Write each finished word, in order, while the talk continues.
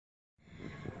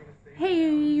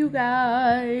Hey, you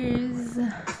guys.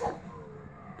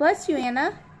 Bless you,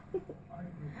 Anna.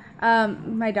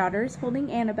 My daughter's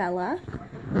holding Annabella.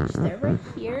 She's there right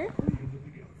here.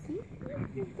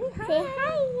 Say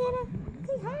hi, Anna.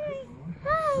 Say hi.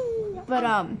 Hi.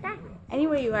 But,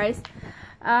 anyway, you guys,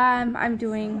 I'm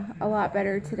doing a lot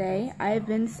better today. I've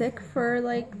been sick for,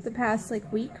 like, the past,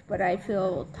 week, but I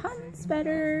feel tons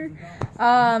better.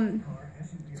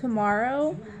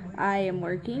 Tomorrow I am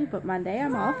working, but Monday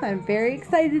I'm off. I'm very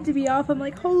excited to be off. I'm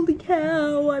like, holy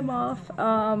cow, I'm off.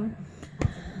 I'm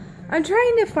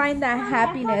trying to find that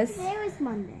happiness. Today was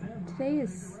Monday. Today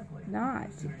is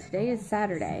not. Today is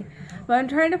Saturday. But I'm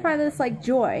trying to find this,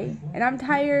 joy. And I'm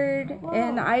tired,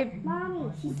 and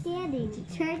Mommy, she's standing.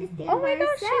 She's trying to stand oh by my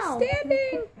gosh, herself. she's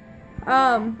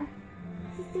standing!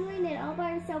 She's doing it all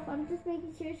by herself. I'm just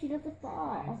making sure she doesn't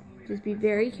fall. Just be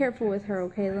very careful with her,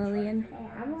 okay, Lillian? Okay,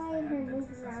 I'm letting her move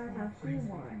around how she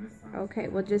wants. Okay,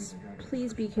 well, just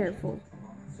please be careful.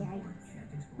 Yeah.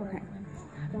 Okay.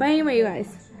 But anyway, you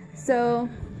guys, so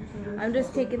I'm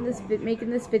just making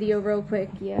this video real quick.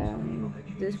 Yeah, I'm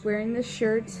just wearing this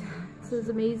shirt. It says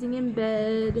amazing in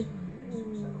bed.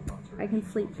 I can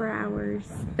sleep for hours.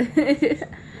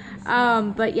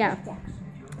 But yeah.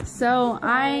 So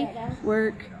I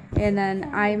work, and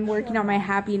then I'm working on my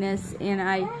happiness, and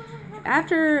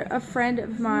after a friend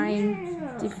of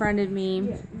mine defriended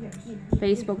me,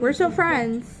 Facebook, we're still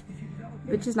friends,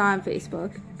 which is not on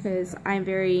Facebook, because I'm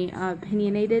very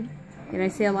opinionated, and I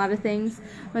say a lot of things.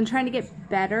 I'm trying to get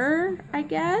better, I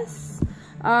guess,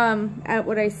 at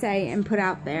what I say and put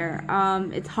out there.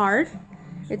 It's hard.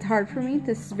 It's hard for me.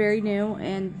 This is very new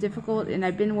and difficult, and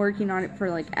I've been working on it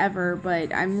for ever,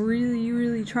 but I'm really,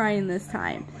 really trying this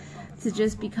time to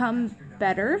just become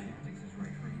better.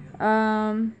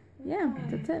 Yeah,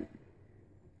 that's it.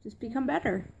 Just become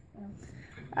better.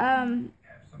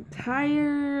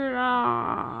 Tired.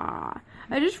 I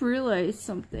just realized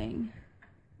something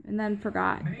and then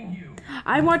forgot.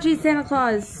 I'm watching Santa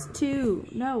Claus 2.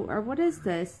 No, or what is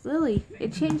this? Lily,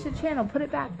 it changed the channel. Put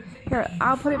it back. Here,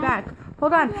 I'll put it back.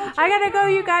 Hold on. I gotta go,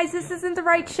 you guys. This isn't the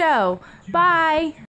right show. Bye.